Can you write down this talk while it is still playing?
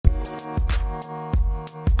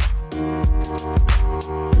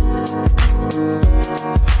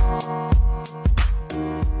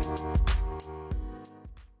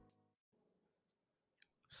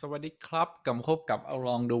สวัสดีครับกลับมาพบกับ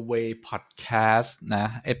Along the Way Podcast นะ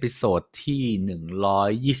เอพิโซดที่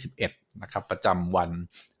121นะครับประจำวัน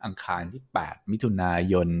อังคารที่8มิถุนา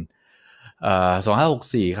ยน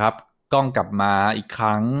2564ครับกล้องกลับมาอีกค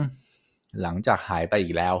รั้งหลังจากหายไปอี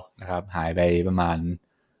กแล้วนะครับหายไปประมาณ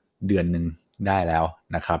เดือนหนึ่งได้แล้ว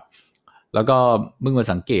นะครับแล้วก็เมื่อมา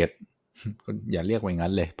สังเกตอย่าเรียกว่าอย่างนั้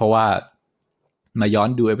นเลยเพราะว่ามาย้อน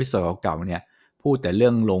ดูเอพิโซดเก่าๆเนี่ยพูดแต่เรื่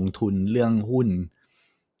องลงทุนเรื่องหุ้น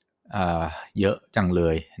เยอะจังเล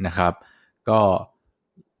ยนะครับก็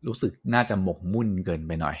รู้สึกน่าจะหมกมุ่นเกินไ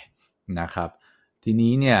ปหน่อยนะครับที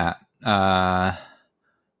นี้เนี่ย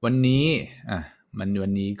วันนี้วั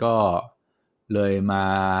นนี้ก็เลยมา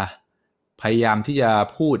พยายามที่จะ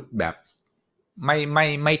พูดแบบ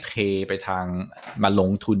ไม่เทไปทางมาล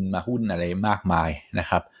งทุนมาหุ้นอะไรมากมายนะ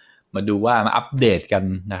ครับมาดูว่ามาอัปเดตกัน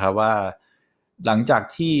นะครับว่าหลังจาก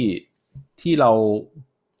ที่เรา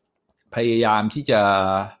พยายามที่จะ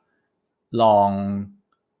ลอง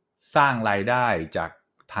สร้างรายได้จาก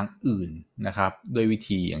ทางอื่นนะครับด้วยวิ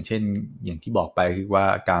ธีอย่างเช่นอย่างที่บอกไปคือว่า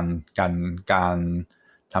การ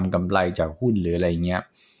ทำกำไรจากหุ้นหรืออะไรเงี้ย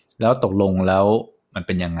แล้วตกลงแล้วมันเ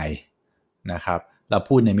ป็นยังไงนะครับเรา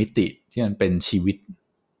พูดในมิติที่มันเป็นชีวิต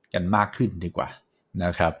กันมากขึ้นดีกว่าน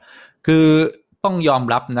ะครับคือต้องยอม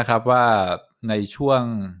รับนะครับว่าในช่วง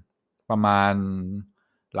ประมาณ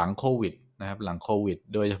หลังโควิดนะครับหลังโควิด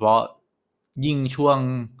โดยเฉพาะยิ่งช่วง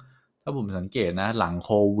ถ้าผมสังเกตนะหลังโ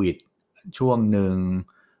ควิดช่วงหนึ่ง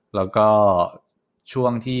แล้วก็ช่ว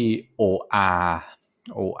งที่ OR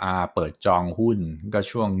เปิดจองหุ้นก็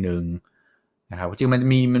ช่วงหนึ่งนะครับจริงมั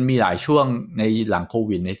นมีหลายช่วงในหลังโค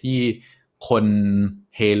วิดในที่คน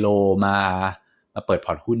เฮโลมาเปิดพ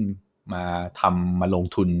อร์ตหุ้นมาลง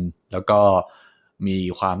ทุนแล้วก็มี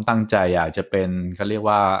ความตั้งใจอยากจะเป็นเขาเรียก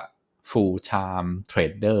ว่า full time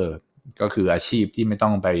trader ก็คืออาชีพที่ไม่ต้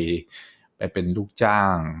องไปเป็นลูกจ้า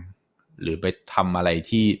งหรือไปทำอะไร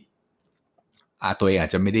ที่ตัวเองอา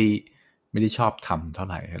จจะไม่ได้ชอบทำเท่า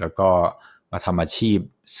ไหร่แล้วก็มาทำอาชีพ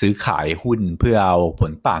ซื้อขายหุ้นเพื่อเอาผ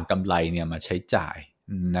ลต่างกำไรเนี่ยมาใช้จ่าย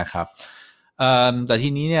นะครับแต่ที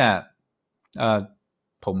นี้เนี่ย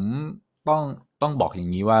ผมต้องบอกอย่า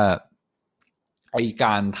งนี้ว่าไอก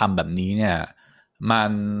ารทำแบบนี้เนี่ย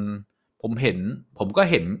ผมก็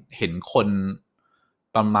เห็นคน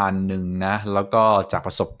ประมาณหนึ่งนะแล้วก็จากป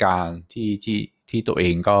ระสบการณ์ที่ตัวเอ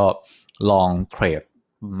งก็ลองเทรด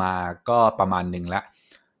มาก็ประมาณหนึ่งแล้ว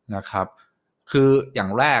นะครับคืออย่า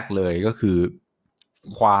งแรกเลยก็คือ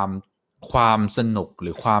ความสนุกห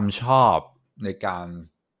รือความชอบในก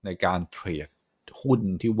ารเทรดหุ้น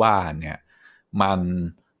ที่ว่าเนี่ย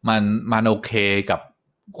มันโอเคกับ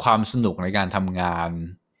ความสนุกในการทำงาน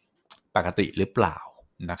ปกติหรือเปล่า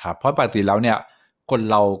นะครับเพราะปกติแล้วเนี่ยคน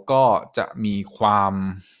เราก็จะมีความ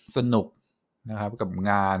สนุกนะครับกับ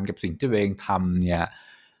งานกับสิ่งที่ตัวเองทำเนี่ย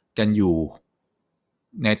กันอยู่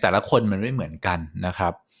ในแต่ละคนมันไม่เหมือนกันนะครั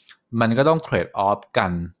บมันก็ต้องเทรดออฟกั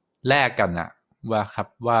นแลกกันอะ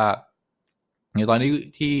ว่าในตอนนี้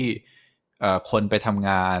ที่คนไปทำง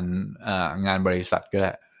านบริษัทก็ไ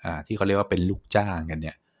ด้ที่เขาเรียกว่าเป็นลูกจ้างกันเ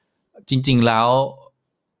นี่ยจริงๆแล้ว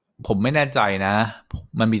ผมไม่แน่ใจนะ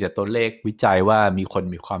มันมีแต่ตัวเลขวิจัยว่ามีคน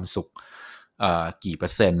มีความสุขกี่เปอ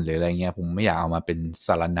ร์เซ็นต์หรืออะไรเงี้ยผมไม่อยากเอามาเป็นส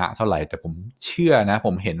าระเท่าไหร่แต่ผมเชื่อนะผ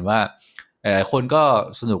มเห็นว่าหลายคนก็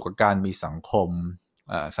สนุกกับการมีสังคม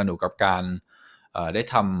สนุกกับการได้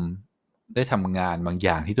ทำงานบางอ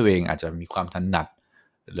ย่างที่ตัวเองอาจจะมีความถนัด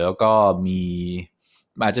แล้วก็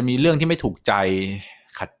อาจจะมีเรื่องที่ไม่ถูกใจ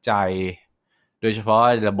ขัดใจโดยเฉพาะ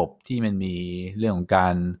ระบบที่มันมีเรื่องของกา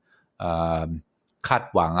รคาด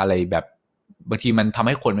หวังอะไรแบบบางทีมันทำใ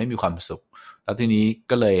ห้คนไม่มีความสุขแล้วทีนี้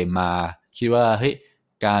ก็เลยมาคิดว่าเฮ้ย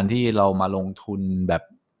การที่เรามาลงทุนแบบ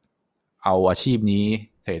เอาอาชีพนี้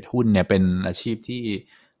เทรดหุ้นเนี่ยเป็นอาชีพที่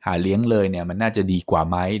หาเลี้ยงเลยเนี่ยมันน่าจะดีกว่า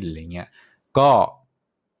ไหมหรืออะไรเงี้ยก็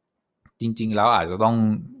จริงๆแล้วอาจจะ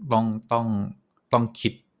ต้องคิ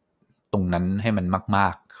ดตรงนั้นให้มันมา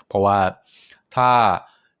กๆเพราะว่าถ้า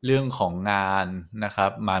เรื่องของงานนะครั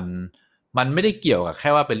บมันไม่ได้เกี่ยวกับแค่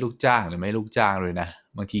ว่าเป็นลูกจ้างหรือไม่ลูกจ้างเลยนะ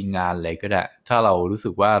บางทีงานอะไรก็ได้ถ้าเรารู้สึ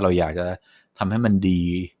กว่าเราอยากจะทำให้มันดี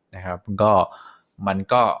นะครับมั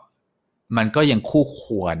นก็ยังคู่ค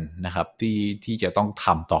วรนะครับที่จะต้องท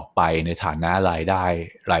ำต่อไปในฐานะรายได้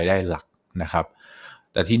หลักนะครับ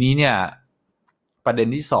แต่ทีนี้เนี่ยประเด็น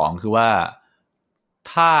ที่สองคือว่า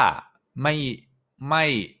ถ้าไม่ไ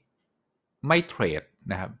ม่เทรด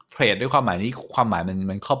นะครับเทรดด้วยความหมายนี้ความหมาย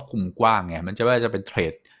มันครอบคลุมกว้างไงมันจะว่าจะเป็นเทร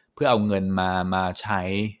ดเพื่อเอาเงินมาใช้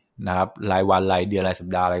นะครับรายวันรายเดือนรายสัป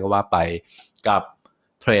ดาห์อะไรก็ว่าไปกับ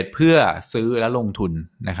เทรดเพื่อซื้อและลงทุน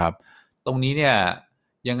นะครับตรงนี้เนี่ย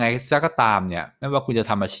ยังไงซะก็ตามเนี่ยไม่ว่าคุณจะ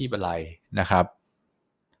ทำอาชีพอะไรนะครับ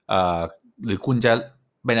หรือคุณจะ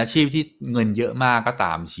เป็นอาชีพที่เงินเยอะมากก็ต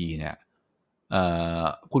ามทีเนี่ยเอ่อ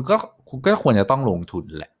คุณก็ควรจะต้องลงทุน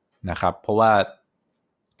แหละนะครับเพราะว่า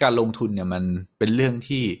การลงทุนเนี่ยมันเป็นเรื่อง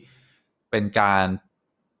ที่เป็นการ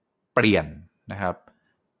เปลี่ยนนะครับ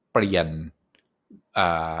เปลี่ยน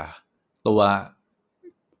ตัว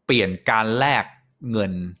เปลี่ยนการแลกเงิ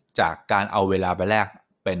นจากการเอาเวลาไปแลก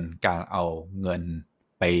เป็นการเอาเงิน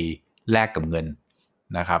ไปแลกกับเงิน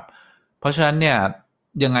นะครับเพราะฉะนั้นเนี่ย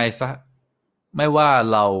ยังไงซะไม่ว่า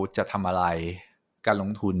เราจะทำอะไรการล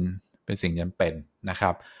งทุนเป็นสิ่งจำเป็นนะค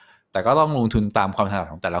รับแต่ก็ต้องลงทุนตามความถนัด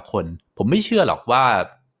ของแต่ละคนผมไม่เชื่อหรอกว่า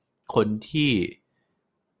คนที่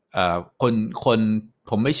คน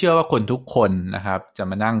ผมไม่เชื่อว่าคนทุกคนนะครับจะ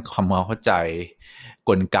มานั่งทำความเข้าใจ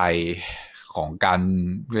กลไกของการ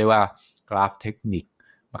เรียกว่ากราฟเทคนิค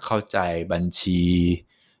มาเข้าใจบัญชี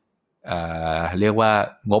เรียกว่า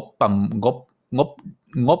ง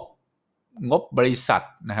บบริษัท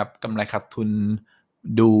นะครับกำไรขาดทุน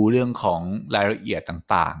ดูเรื่องของรายละเอียด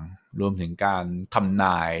ต่างๆรวมถึงการทำน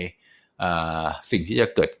ายสิ่งที่จะ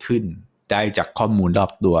เกิดขึ้นได้จากข้อมูลรอ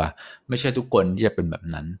บตัวไม่ใช่ทุกคนที่จะเป็นแบบ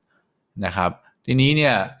นั้นนะครับทีนี้เนี่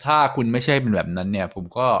ยถ้าคุณไม่ใช่เป็นแบบนั้นเนี่ยผม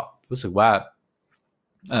ก็รู้สึกว่า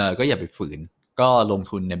ก็อย่าไปฝืนก็ลง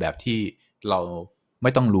ทุนในแบบที่เราไ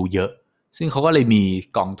ม่ต้องรู้เยอะซึ่งเขาก็เลยมี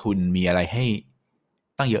กองทุนมีอะไรให้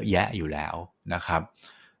ตั้งเยอะแยะอยู่แล้วนะครับ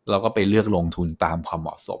เราก็ไปเลือกลงทุนตามความเหม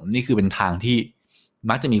าะสมนี่คือเป็นทางที่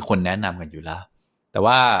มักจะมีคนแนะนำกันอยู่แล้วแต่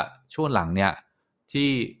ว่าช่วงหลังเนี่ยที่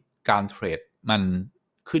การเทรดมัน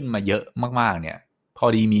ขึ้นมาเยอะมากๆเนี่ยพอ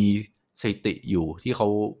ดีมีสถิติอยู่ที่เขา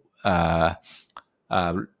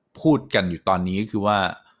พูดกันอยู่ตอนนี้คือว่า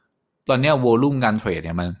ตอนนี้โวลุ่มการเทรดเ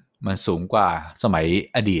นี่ยมันสูงกว่าสมัย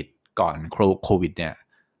อดีตก่อนโควิดเนี่ย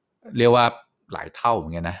เรียกว่าหลายเท่าเหมื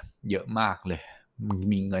อนกันนะเยอะมากเลย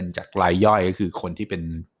มีเงินจากรายย่อยก็คือคนที่เป็น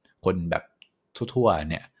คนแบบทั่วๆ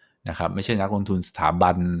เนี่ยนะครับไม่ใช่นักลงทุนสถาบั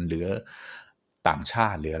นหรือต่างชา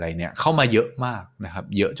ติหรืออะไรเนี่ยเข้ามาเยอะมากนะครับ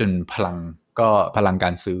เยอะจนพลังกา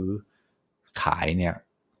รซื้อขายเนี่ย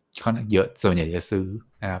ค่อนข้างเยอะส่วนใหญ่จะซื้อ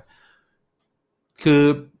นะครับคือ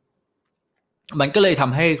มันก็เลยท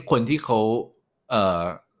ำให้คนที่เขา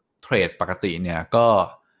เทรดปกติเนี่ยก็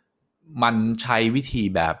มันใช้วิธี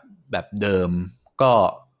แบบเดิมก็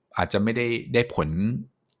อาจจะไม่ได้ผล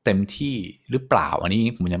เต็มที่หรือเปล่าอันนี้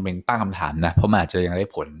ผมยังเป็นตั้งคำถามนะเพราะมันอาจจะยังได้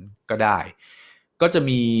ผลก็ได้ก็จะ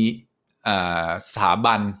มีสถา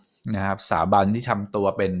บันนะครับสถาบันที่ทำตัว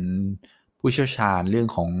เป็นผู้เชี่ยวชาญเรื่อง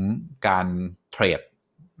ของการเทรด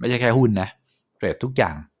ไม่ใช่แค่หุ้นนะเทรดทุกอย่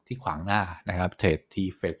างที่ขวางหน้านะครับเทรดที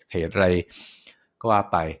เฟกเทรดอะไรก็ว่า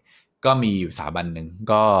ไปก็มีอยู่สถาบันหนึ่ง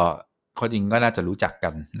ก็ข้อจริงก็น่าจะรู้จักกั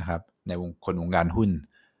นนะครับในวงการหุ้น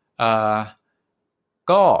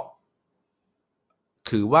ก็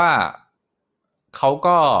ถือว่าเขา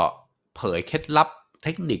ก็เผยเคล็ดลับเท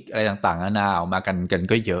คนิคอะไรต่างๆนานาออกมากัน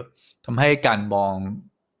ก็เยอะทำให้การมอ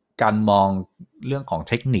งเรื่องของ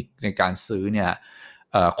เทคนิคในการซื้อเนี่ย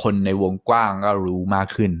คนในวงกว้างก็รู้มาก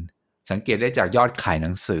ขึ้นสังเกตได้จากยอดขายห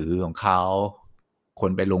นังสือของเขาค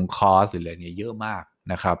นไปลงคอร์สหรืออะไรเนี่ยเยอะมาก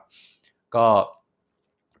นะครับก็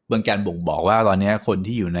เป็นการบ่งบอกว่าตอนนี้คน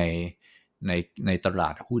ที่อยู่ในตลา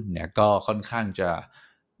ดหุ้นเนี่ยก็ค่อนข้างจะ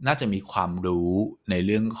น่าจะมีความรู้ในเ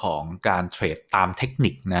รื่องของการเทรดตามเทค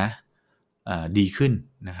นิคนะดีขึ้น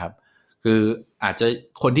นะครับคืออาจจะ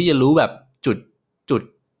คนที่จะรู้แบบจุด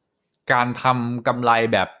การทำกำไร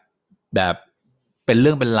แบบเป็นเ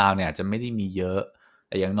รื่องเป็นราวเนี่ยอาจจะไม่ได้มีเยอะแ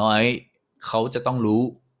ต่อย่างน้อยเขาจะต้องรู้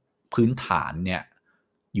พื้นฐานเนี่ย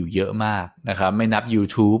อยู่เยอะมากนะครับไม่นับ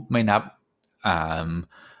YouTube ไม่นับ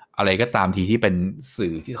อะไรก็ตามทีที่เป็น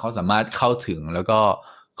สื่อที่เขาสามารถเข้าถึงแล้วก็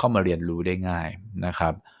เข้ามาเรียนรู้ได้ง่ายนะครั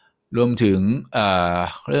บรวมถึง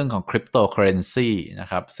เรื่องของคริปโตเคอเรนซีนะ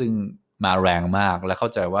ครับซึ่งมาแรงมากและเข้า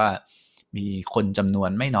ใจว่ามีคนจำนวน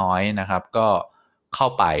ไม่น้อยนะครับก็เข้า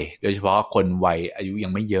ไปโดยเฉพาะคนวัยอายุยั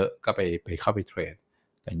งไม่เยอะก็ไปเข้าไปเทรด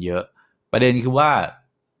กันเยอะประเด็นคือว่า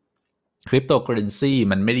คริปโตเคอเรนซี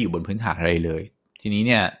มันไม่ได้อยู่บนพื้นฐานอะไรเลยทีนี้เ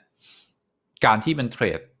นี่ยการที่มันเทร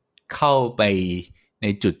ดเข้าไปใน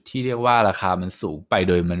จุดที่เรียกว่าราคามันสูงไปโ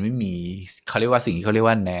ดยมันไม่มีเขาเรียกว่าสิ่งที่เขาเรียก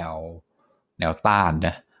ว่าแนวต้านน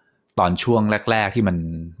ะตอนช่วงแรกๆที่มัน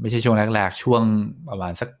ไม่ใช่ช่วงแรกๆช่วงประมา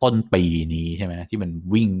ณสักต้นปีนี้ใช่ไหมที่มัน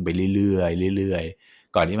วิ่งไปเรื่อย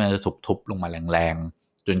ๆก่อนที่มันจะทุบลงมาแรง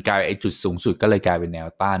ๆจนกลายไอ้จุดสูงสุดก็เลยกลายเป็นแนว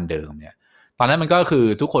ต้านเดิมเนี่ยตอนนั้นมันก็คือ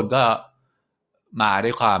ทุกคนก็มาด้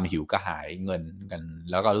วยความหิวกระหายเงินกัน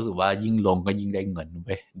แล้วก็รู้สึกว่ายิ่งลงก็ยิ่งได้เงินไป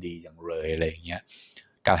ดีอย่างเลยอะไรอย่างเงี้ย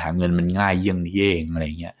การหาเงินมันง่ายเยี่ยงนี้เองอะไร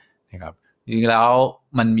เงี้ยนะครับจริงๆแล้ว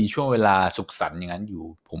มันมีช่วงเวลาสุขสันต์อย่างนั้นอยู่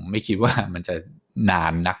ผมไม่คิดว่ามันจะนา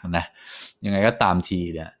นนักนะยังไงก็ตามที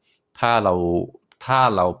เนี่ยถ้าเร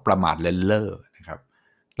าประมาทเลินเล่อนะครับ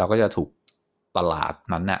เราก็จะถูก ตลาด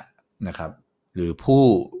นั้นนะครับหรือ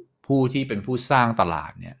ผู้ที่เป็นผู้สร้างตลา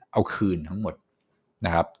ดเนี่ยเอาคืนทั้งหมดน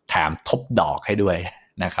ะครับแถมทบดอกให้ด้วย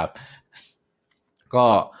นะครับก็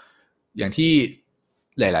อย่างที่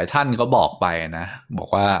หลายๆท่านเขาบอกไปนะบอก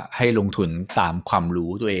ว่าให้ลงทุนตามความรู้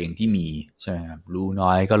ตัวเองที่มีใช่ไหมครับรู้น้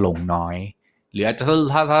อยก็ลงน้อยหรือ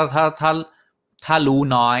ถ้ารู้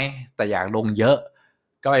น้อยแต่อยากลงเยอะ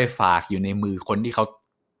ก็ไปฝากอยู่ในมือคนที่เขา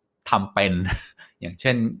ทำเป็นอย่างเ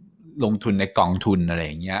ช่นลงทุนในกองทุนอะไรอ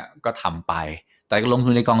ย่างเงี้ยก็ทำไปแต่ลงทุ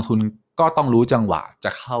นในกองทุนก็ต้องรู้จังหวะจ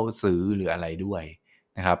ะเข้าซื้อหรืออะไรด้วย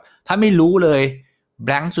นะครับถ้าไม่รู้เลยแบ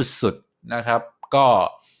งค์สุดๆนะครับก็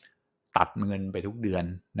ตัดเงินไปทุกเดือน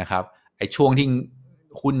นะครับไอ้ช่วงที่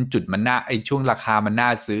หุ้นจุดมันน่าไอ้ช่วงราคามันน่า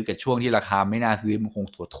ซื้อกับช่วงที่ราคาไม่น่าซื้อมันคง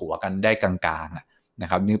ถั่วๆกันได้กลางๆนะ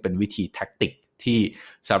ครับนี่เป็นวิธีแท็กติกที่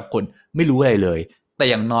สำหรับคนไม่รู้อะไรเลยแต่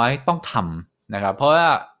อย่างน้อยต้องทำนะครับเพราะว่า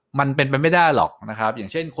มันเป็นไปไม่ได้หรอกนะครับอย่าง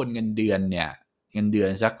เช่นคนเงินเดือนเนี่ยเงินเดือน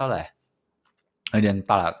สักเท่าไหร่เงินเดือน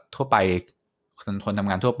ตลาดทั่วไปคนทำ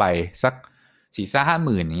งานทั่วไปสัก4-5 ห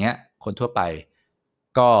มื่นอย่างเงี้ยคนทั่วไป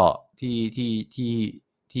ก็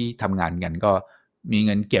ที่ทำงานกันก็มีเ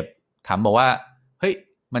งินเก็บถามบอกว่าเฮ้ย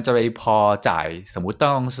มันจะไปพอจ่ายสมมุติ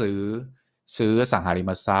ต้องซื้อสังหาริ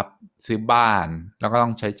มทรัพย์ซื้อบ้านแล้วก็ต้อ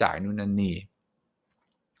งใช้จ่ายนู่นนั่นนี่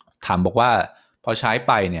ถามบอกว่าพอใช้ไ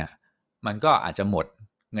ปเนี่ยมันก็อาจจะหมด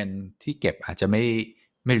เงินที่เก็บอาจจะไ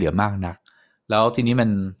ม่เหลือมากนักแล้วทีนี้มัน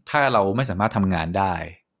ถ้าเราไม่สามารถทำงานได้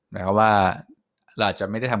หมายความว่าเราอาจจะ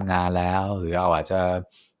ไม่ได้ทำงานแล้วหรือเราอาจจะ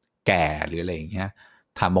แก่หรืออะไรอย่างเงี้ย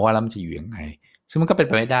ถามบอกว่าแล้วมันจะอยู่ยังไงซึ่งมันก็เป็นไ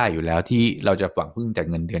ปไม่ได้อยู่แล้วที่เราจะหวังพึ่งแต่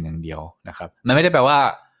เงินเดือนอย่างเดียวนะครับมันไม่ได้แปลว่า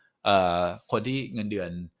คนที่เงินเดือน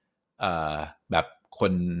แบบค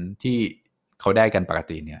นที่เขาได้กันปก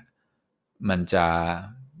ติเนี่ยมันจะ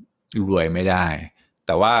รวยไม่ได้แ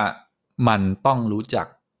ต่ว่ามันต้องรู้จัก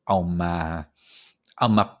เอา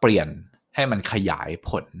มาเปลี่ยนให้มันขยายผ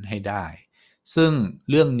ลให้ได้ซึ่ง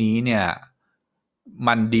เรื่องนี้เนี่ย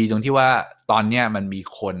มันดีตรงที่ว่าตอนนี้มันมี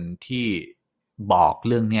คนที่บอก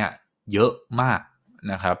เรื่องเนี้ยเยอะมาก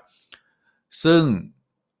นะครับซึ่ง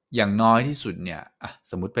อย่างน้อยที่สุดเนี่ย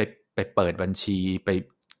สมมุติไปเปิดบัญชีไป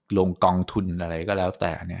ลงกองทุนอะไรก็แล้วแ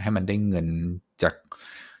ต่เนี่ยให้มันได้เงินจาก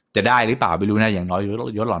จะได้หรือเปล่าไม่รู้นะอย่างน้อยล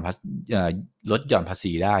ดหย่อนภา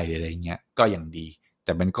ษีได้อะไรเงี้ยก็อย่างดีแ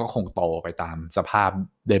ต่มันก็คงโตไปตามสภาพ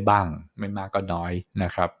ได้บ้างไม่มากก็น้อยน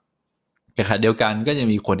ะครับแต่ขณะเดียวกันก็จะ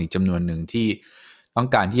มีคนอีกจำนวนหนึ่งที่ต้อง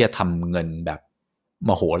การที่จะทำเงินแบบม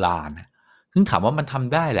โหฬารซึ่งถามว่ามันท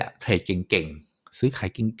ำได้แหละเทรดเก่งๆซื้อขาย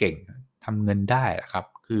เก่งๆทำเงินได้ครับ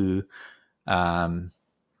คือ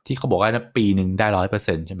ที่เขาบอกว่าปีหนึ่งได้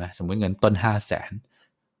100%ใช่ไหมสมมติเงินต้น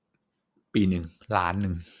500,000ปีหนึ่ง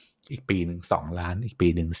1,000,000อีกปีหนึ่ง2,000,000อีกปี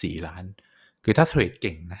หนึ่ง4,000,000คือถ้าเทรดเ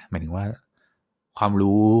ก่งนะหมายถึงว่าความ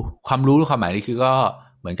รู้ความหมายนี้คือก็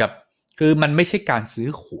เหมือนกับคือมันไม่ใช่การซื้อ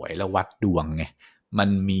หวยแล้ววัดดวงไงมัน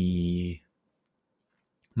มี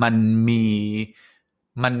มันมี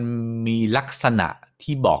มันมีลักษณะ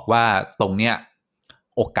ที่บอกว่าตรงเนี้ย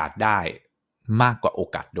โอกาสได้มากกว่าโอ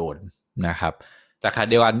กาสโดนนะครับแต่ขณะ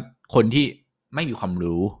เดียวกันคนที่ไม่มีความ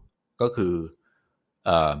รู้ก็คือ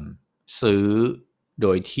ซื้อโด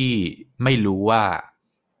ยที่ไม่รู้ว่า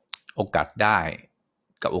โอกาสได้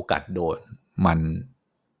กับโอกาสโดน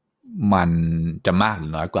มันจะมากหรื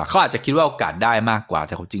อน้อยกว่าเขาอาจจะคิดว่าโอกาสได้มากกว่าแ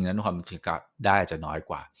ต่ความจริงนั้นความจริงโอกาสได้จะน้อย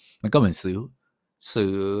กว่ามันก็เหมือนซื้อ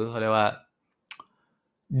เขาเรียกว่า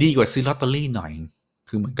ดีกว่าซื้อลอตเตอรี่หน่อย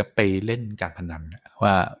คือเหมือนกับไปเล่นการพนัน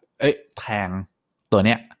ว่าเอ้ยแทงตัวเ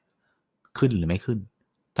นี้ยขึ้นหรือไม่ขึ้น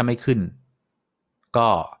ถ้าไม่ขึ้นก็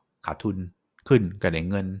ขาดทุนขึ้นก็ได้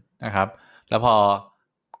เงินนะครับแล้วพอ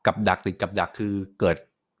กับดักติดกับดักคือเกิด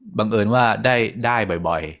บังเอิญว่าได้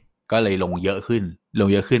บ่อยๆก็เลยลงเยอะขึ้น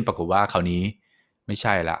ปรากฏว่าคราวนี้ไม่ใ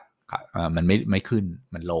ช่ละมันไม่ขึ้น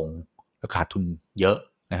มันลงแล้วขาดทุนเยอะ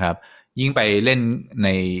นะครับยิ่งไปเล่นใน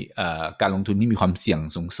การลงทุนที่มีความเสี่ยง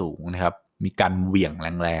สูงๆนะครับมีการเหวี่ยง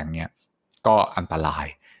แรงๆเนี่ยก็อันตราย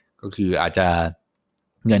ก็คืออาจจะ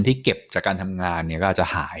เงินที่เก็บจากการทำงานเนี่ยก็อาจจะ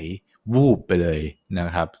หายวูบไปเลยน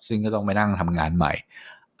ะครับซึ่งก็ต้องไปนั่งทำงานใหม่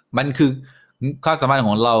มันคือความสัมพันธ์ข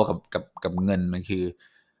องเรากับเงินมัน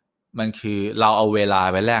คือเราเอาเวลา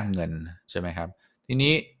ไปแลกเงินใช่ไหมครับที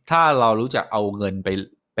นี้ถ้าเรารู้จักเอาเงิน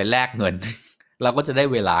ไปแลกเงิน เราก็จะได้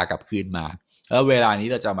เวลากลับคืนมาแล้วเวลานี้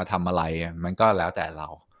เราจะมาทำอะไรมันก็แล้วแต่เรา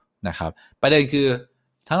นะครับประเด็นคือ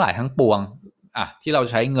ทั้งหลายทั้งปวงที่เรา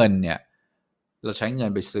ใช้เงินเนี่ยเราใช้เงิน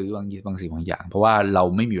ไปซื้อบางสิ่งบางอย่างเพราะว่าเรา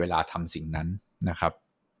ไม่มีเวลาทำสิ่งนั้นนะครับ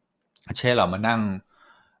เช่นเรามานั่ง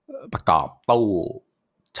ประกอบตู้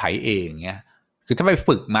ใช้เองเงี้ยคือถ้าไป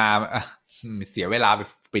ฝึกมาเสียเวลา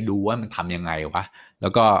ไปดูว่ามันทำยังไงวะแล้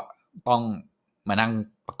วก็ต้องมานั่ง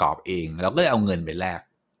ประกอบเองแล้วก็เอาเงินไปแลก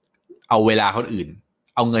เอาเวลาคนอื่น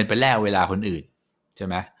เอาเงินไปแลกเวลาคนอื่นใช่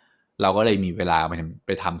ไหมเราก็เลยมีเวลาไป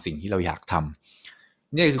ทำสิ่งที่เราอยากท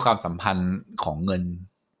ำนี่คือความสัมพันธ์ของเงิน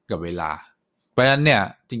กับเวลาเพราะฉะนั้นเนี่ย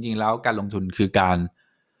จริงๆแล้วการลงทุนคือการ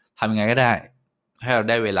ทำยังไงก็ได้ให้เรา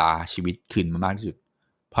ได้เวลาชีวิตคืนมามากที่สุด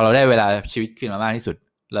พอเราได้เวลาชีวิตคืนมามากที่สุด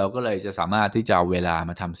เราก็เลยจะสามารถที่จะเอาเวลา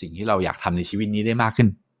มาทำสิ่งที่เราอยากทำในชีวิตนี้ได้มากขึ้น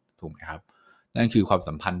ถูกไหมครับนั่นคือความ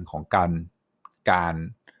สัมพันธ์ของกา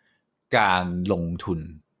รลงทุน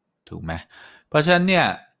ถูกไหมเพราะฉะนั้นเนี่ย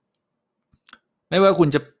ไม่ว่าคุณ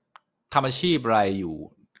จะทำอาชีพอะไรอยู่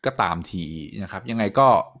ก็ตามทีนะครับยังไงก็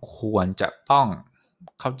ควรจะต้อง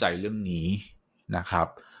เข้าใจเรื่องนี้นะครับ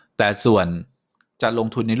แต่ส่วนจะลง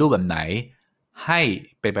ทุนในรูปแบบไหนให้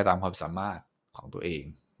เป็นไปตามความสามารถของตัวเอง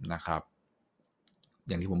นะครับอ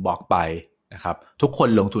ย่างที่ผมบอกไปนะครับทุกคน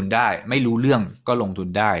ลงทุนได้ไม่รู้เรื่องก็ลงทุน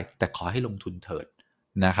ได้แต่ขอให้ลงทุนเถิด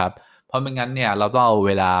นะครับเพราะไม่งั้นเนี่ยเราต้องเอาเ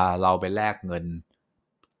วลาเราไปแลกเงิน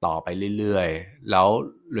ต่อไปเรื่อยๆแล้ว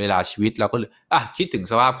เวลาชีวิตเราก็คิดถึง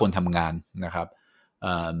สภาพคนทำงานนะครับ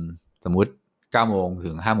สมมุติ9 โมงถึ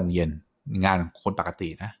ง5 โมงเย็นงานคนปกติ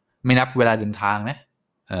นะไม่นับเวลาเดินทางนะ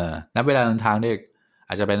นับเวลาเดินทางด้วยอ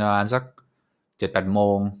าจจะเป็นประมาณสัก 7-8 โม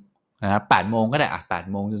งนะครับ8 โมงก็ได้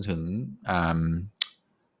8 โมงจนถึง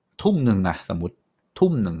ทุ่มหนึ่งสมมติทุ่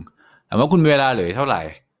มหนึ่งถามว่าคุณมีเวลาเหลือเท่าไหร่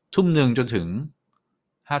ทุ่มหนึ่งจนถึง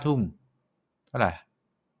5 ทุ่มเท่าไหร่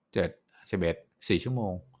4 ชั่วโม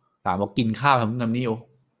งถามว่ากินข้าวทำน้ำนี่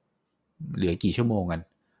เหลือกี่ชั่วโมงกัน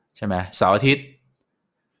ใช่ไหมเสาร์อาทิตย์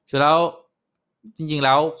เสร็จแล้วจริงๆแ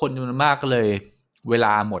ล้วคนจำนวนมากก็เลยเวล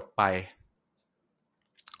าหมดไป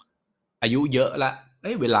อายุเยอะละ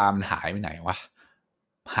เวลามันหายไปไหนวะ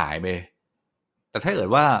หายไปแต่ถ้าเกิด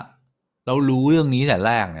ว่าเรารู้เรื่องนี้แต่แ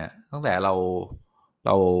รกเนี่ยตั้งแต่เรา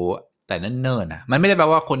แต่เนิ่นๆนะมันไม่ได้แปล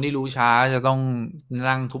ว่าคนที่รู้ช้าจะต้อง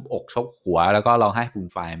นั่งทุบอกชกหัวแล้วก็ร้องไห้ฟูม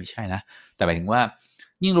ฟายไม่ใช่นะแต่หมายถึงว่า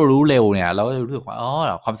ยิ่งเรารู้เร็วเนี่ยเราก็จะรู้สึกว่า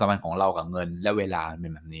ความสัมพันธ์ของเรากับเงินและเวลาเป็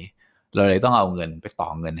นแบบนี้เราเลยต้องเอาเงินไปต่อ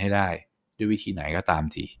เงินให้ได้ด้วยวิธีไหนก็ตาม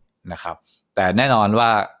ทีนะครับแต่แน่นอนว่า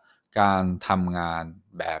การทำงาน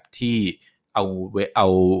แบบที่เอา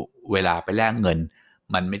เวลาไปแลกเงิน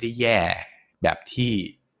มันไม่ได้แย่แบบที่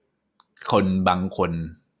คนบางคน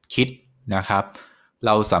คิดนะครับเ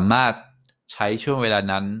ราสามารถใช้ช่วงเวลา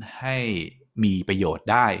นั้นให้มีประโยชน์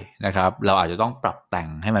ได้นะครับเราอาจจะต้องปรับแต่ง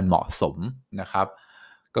ให้มันเหมาะสมนะครับ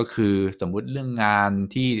ก็คือสมมุติเรื่องงาน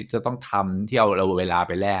ที่จะต้องทำที่เราเวลาไ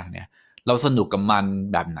ปแลกเนี่ยเราสนุกกับมัน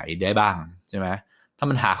แบบไหนได้บ้างใช่ไหมถ้า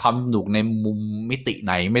มันหาความสนุกในมุมมิติไ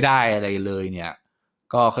หนไม่ได้อะไรเลยเนี่ย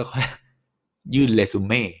ก็ค่อยๆยื่นเรซูเ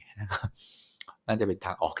ม่นะครับน่าจะเป็นท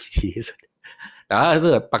างออกที่ดีที่สุดแต่ถ้าเ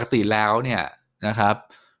กิดปกติแล้วเนี่ยนะครับ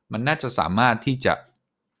มันน่าจะสามารถที่จะ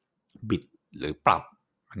บิดหรือปรับ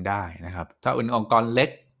มันได้นะครับถ้าเป็นองค์กรเล็ก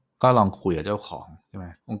ก็ลองคุยกับเจ้าของใช่ไหม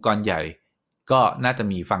องค์กรใหญ่ก็น่าจะ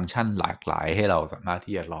มีฟังก์ชันหลากหลายให้เราสามารถ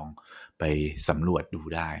ที่จะลองไปสำรวจดู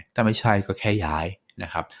ได้ถ้าไม่ใช่ก็แค่ย้ายนะ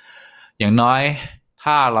ครับอย่างน้อย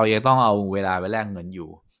ถ้าเรายังต้องเอาเวลาไปแลกเงินอยู่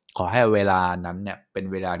ขอให้เวลานั้นเนี่ยเป็น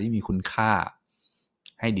เวลาที่มีคุณค่า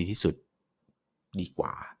ให้ดีที่สุดดีกว่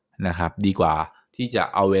านะครับดีกว่าที่จะ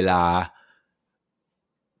เอาเวลา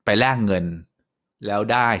ไปแลกเงินแล้ว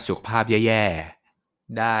ได้สุขภาพแย่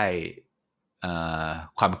ๆได้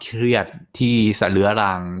ความเครียดที่สะเรื้อ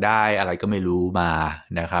รังได้อะไรก็ไม่รู้มา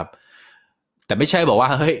นะครับแต่ไม่ใช่บอกว่า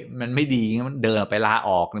เฮ้ยมันไม่ดีมันเดินไปลาอ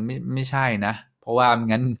อกไม่ใช่นะเพราะว่า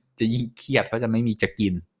งั้นจะยิ่งเครียดเพราะจะไม่มีจะกิ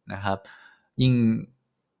นนะครับยิ่ง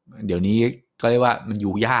เดี๋ยวนี้ก็เรียกว่ามันอ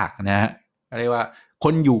ยู่ยากนะฮะก็เรียกว่าค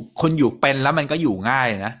นอยู่เป็นแล้วมันก็อยู่ง่าย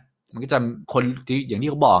นะมันก็จะคนที่อย่างที่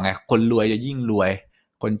เขาบอกไงคนรวยจะยิ่งรวย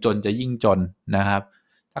คนจนจะยิ่งจนนะครับ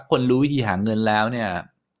ถ้าคนรู้วิธีหาเงินแล้วเนี่ย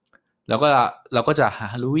เราก็จะ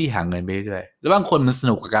รู้วิธีหาเงินไปเรื่อยแล้วบางคนมันส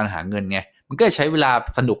นุกกับการหาเงินไงมันก็ใช้เวลา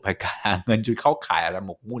สนุกกับการหาเงินจนเข้าขายอะไรห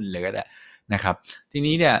มกมุ่นเลยก็ได้นะครับที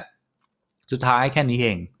นี้เนี่ยสุดท้ายแค่นี้เอ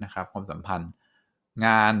งนะครับความสัมพันธ์ง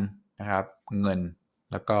านนะครับเงิน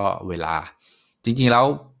แล้วก็เวลาจริงๆแล้ว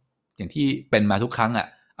อย่างที่เป็นมาทุกครั้ง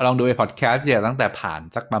ลองดูไอ้พอดแคสต์เนี่ยตั้งแต่ผ่าน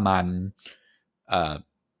สักประมาณ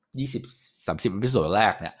20-30 อีพิโซดแร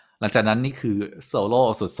กเนี่ยหลังจากนั้นนี่คือโซโล่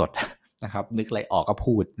สดๆนะครับนึกอะไรออกก็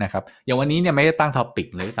พูดนะครับอย่างวันนี้เนี่ยไม่ได้ตั้งท็อปิก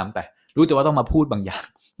เลยซ้ำไปรู้แต่ว่าต้องมาพูดบางอย่าง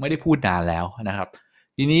ไม่ได้พูดนานแล้วนะครับ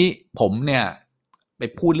ทีนี้ผมเนี่ยไป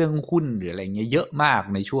พูดเรื่องหุ้นหรืออะไรเงี้ยเยอะมาก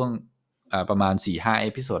ในช่วงประมาณ 4-5 เอ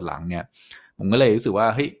พิโซดหลังเนี่ยผมก็เลยรู้สึกว่า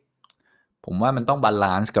เฮ้ยผมว่ามันต้องบาล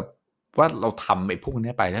านซ์กับว่าเราทำไอ้พวก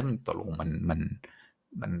นี้ไปถ้ามันตกลง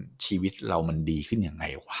มันชีวิตเรามันดีขึ้นยังไง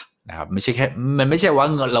วะนะครับไม่ใช่แค่มันไม่ใช่ว่า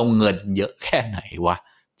เงินเยอะแค่ไหนวะ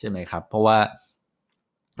ใช่ไหมครับเพราะว่า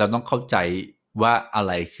เราต้องเข้าใจว่าอะไ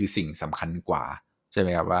รคือสิ่งสำคัญกว่าใช่ไหม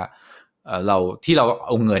ครับว่าเราเ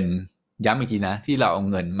อาเงิน ย้ำอีกทีนะที่เราเอา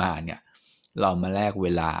เงินมาเนี่ยเรามาแลกเว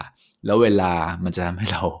ลาแล้วเวลามันจะทำให้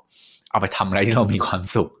เราเอาไปทำอะไรที่เรามีความ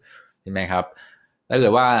สุขใช่ไหมครับถ้าเกิ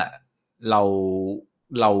ดว่าเรา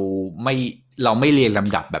เราไม่เราไม่เรียงล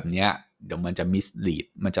ำดับแบบนี้เดี๋ยวมันจะมิสลีด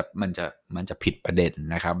มันจะผิดประเด็น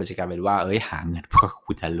นะครับไม่ใช่การเป็นว่าหาเงินเพื่อ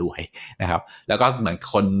คุณจะรวยนะครับแล้วก็เหมือน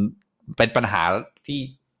คนเป็นปัญหาที่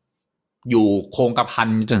อยู่โคงกระพัน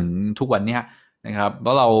ถึงทุกวันนี้นะครับเพร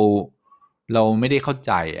าะเราไม่ได้เข้าใ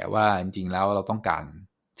จว่าจริงๆแล้วเราต้องการ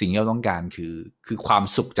สิ่งที่เราต้องการคือความ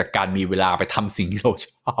สุขจากการมีเวลาไปทำสิ่งที่เราช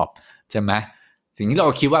อบใช่ไหมสิ่งที่เรา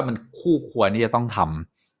คิดว่ามันคู่ควรที่จะต้องท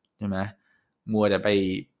ำใช่ไหมมัวแต่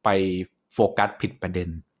ไปโฟกัสผิดประเด็น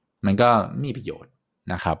มันก็ไม่มีประโยชน์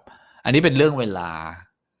นะครับอันนี้เป็นเรื่องเวลา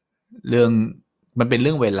มันเป็นเ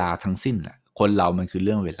รื่องเวลาทั้งสิ้นแหละคนเรามันคือเ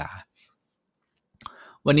รื่องเวลา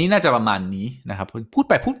วันนี้น่าจะประมาณนี้นะครับพูด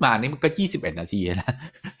ไปพูดมานี่มันก็21นาทีนะ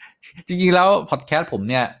จริงๆแล้วพอดแคสต์ผม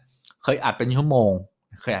เนี่ยเคยอัดเป็นชั่วโมง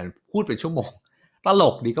เคยอัดพูดเป็นชั่วโมงตล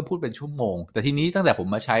กดีก็พูดเป็นชั่วโมงแต่ทีนี้ตั้งแต่ผม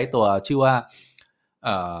มาใช้ตัวชื่อว่า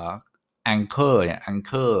Anchor เนี่ย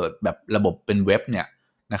Anchor แบบระบบเป็นเว็บเนี่ย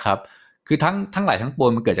นะครับคือทั้งหลายทั้งปวง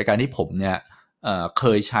มันเกิดจากการที่ผมเนี่ยเค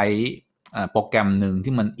ยใช้โปรแกรมหนึ่ง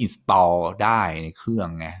ที่มัน install ได้ในเครื่อง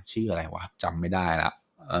ไงชื่ออะไรวะจำไม่ได้ละ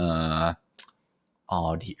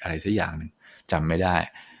อะไรสักอย่างหนึ่งจำไม่ได้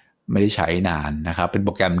ใช้นานนะครับเป็นโป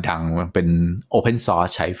รแกรมดังเป็น Open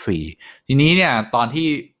Source ใช้ฟรีทีนี้เนี่ยตอนที่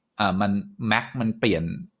มัน Mac มันเปลี่ยน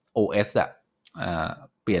OS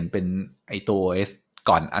เปลี่ยนเป็นไอตัว OS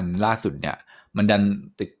ก่อนอันล่าสุดเนี่ยมันดัน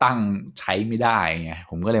ติดตั้งใช้ไม่ได้ไง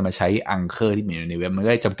ผมก็เลยมาใช้ Anchor ที่มีอยู่ในเว็บมันก็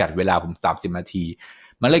เลยจำกัดเวลาผม30นาที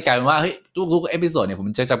มันเลยกลายเป็นว่าเฮ้ยทุกเอพิโซดเนี่ยผม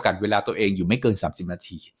จะจำกัดเวลาตัวเองอยู่ไม่เกิน30นา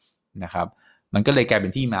ทีนะครับมันก็เลยกลายเป็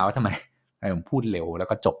นที่มาว่าทำไมผมพูดเร็วแล้ว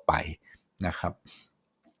ก็จบไปนะครับ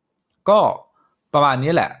ก็ประมาณ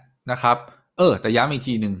นี้แหละนะครับแต่ย้ำอีก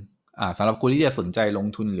ทีนึงสำหรับคุณที่จะสนใจลง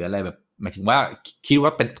ทุนหรืออะไรแบบหมายถึงว่าคิดว่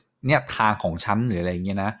าเป็นเนี่ยทางของฉันหรืออะไรอย่างเ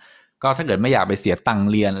งี้ยนะก็ถ้าเกิดไม่อยากไปเสียตังค์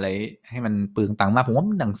เรียนอะไรให้มันเปลืองตังค์มากผมว่า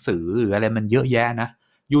หนังสือหรืออะไรมันเยอะแยะนะ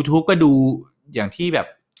YouTube ก็ดูอย่างที่แบบ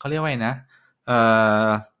เขาเรียกว่าไงนะ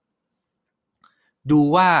ดู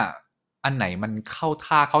ว่าอันไหนมันเข้า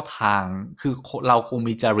ท่าเข้าทางคือเราคง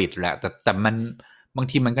มีจริตแหละแต่มันบาง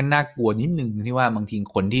ทีมันก็น่ากลัวนิดนึงที่ว่าบางที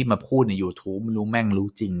คนที่มาพูดใน YouTube ไม่รู้แม่งรู้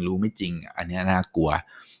จริงรู้ไม่จริงอันนี้น่ากลัว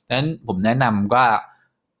ดังนั้นผมแนะนำว่า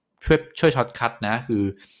ช่วยช็อตคัทนะคือ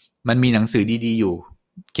มันมีหนังสือดีๆอยู่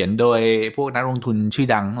เขียนโดยพวกนักลงทุนชื่อ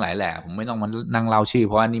ดังหลายแหละผมไม่ต้องมานั่งเล่าชื่อเ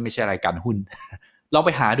พราะว่านี่ไม่ใช่รายการหุ้น ลองไป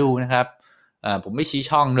หาดูนะครับผมไม่ชี้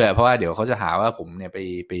ช่องด้วยเพราะว่าเดี๋ยวเขาจะหาว่าผมเนี่ย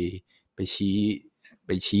ไป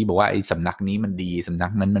ชี้บอกว่าไอ้สำนักนี้มันดีสำนั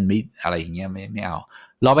กนั้นมันไม่อะไรอย่างเงี้ยไม่เอา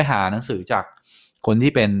ลองไปหาหนังสือจากคน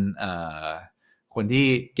ที่เป็นคนที่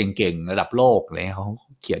เก่งๆระดับโลกอะไรเขา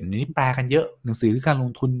เขียนนี่แปลกันเยอะหนังสือการล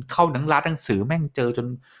งทุนเข้าหนังร้านหนังสือแม่งเจอจน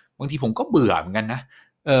บางทีผมก็เบื่อเหมือนกันนะ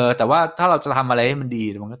แต่ว่าถ้าเราจะทำอะไรให้มันดี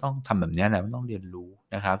มันก็ต้องทำแบบนี้นะมันต้องเรียนรู้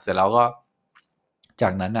นะครับเสร็จแล้วก็จา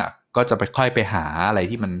กนั้นอ่ะก็จะไปค่อยไปหาอะไร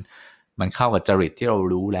ที่มันเข้ากับจริตที่เรา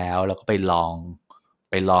รู้แล้วก็ไปลอง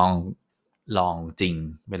จริง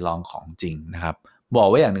ไปลองของจริงนะครับบอก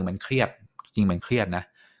ไว้อย่างหนึ่งมันเครียดจริงมันเครียดนะ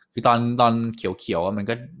คือตอนเขียวๆมัน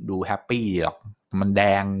ก็ดูแฮปปี้หรอกมันแด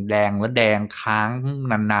งแล้วแดงค้าง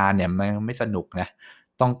นานๆเนี่ยมันไม่สนุกนะ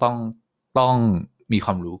ต้องมีค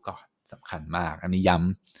วามรู้ก่อนสำคัญมากอันนี้ย้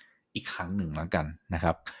ำอีกครั้งหนึ่งแล้วกันนะค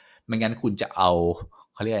รับไม่งั้นคุณจะเอา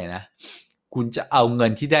เขาเรียกอะไรนะคุณจะเอาเงิ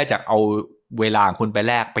นที่ได้จากเอาเวลาคุณไป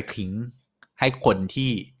แลกไปทิ้งให้คน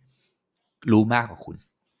ที่รู้มากกว่าคุณ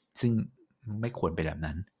ซึ่งไม่ควรเป็นแบบ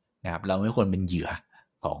นั้นนะครับเราไม่ควรเป็นเหยื่อ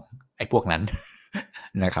ของไอ้พวกนั้น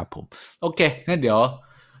นะครับผมโอเคงั้นเดี๋ยว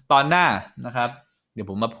ตอนหน้านะครับเดี๋ยว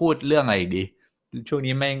ผมมาพูดเรื่องอะไรดีช่วง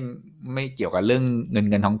นี้ไม่เกี่ยวกับเรื่อง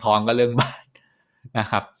เงินทองก็เรื่องบ้านนะ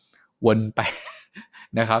ครับวนไป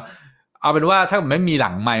นะครับเอาเป็นว่าถ้าไม่มีหลั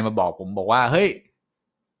งไมค์มาบอกผมบอกว่าเฮ้ย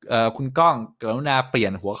คุณก้องกรุณาเปลี่ย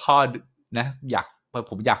นหัวข้อนะ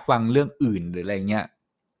ผมอยากฟังเรื่องอื่นหรืออะไรเงี้ย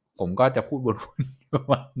ผมก็จะพูดวนๆประ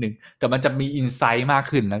มาณนึงแต่มันจะมีอินไซต์มาก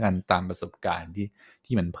ขึ้นแล้วกันตามประสบการณ์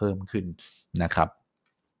ที่มันเพิ่มขึ้นนะครับ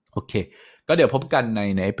โอเคก็เดี๋ยวพบกันใ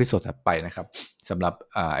นเอพิโซดถัดไปนะครับสำหรับ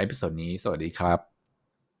เอพิโซดนี้สวัสดีครับ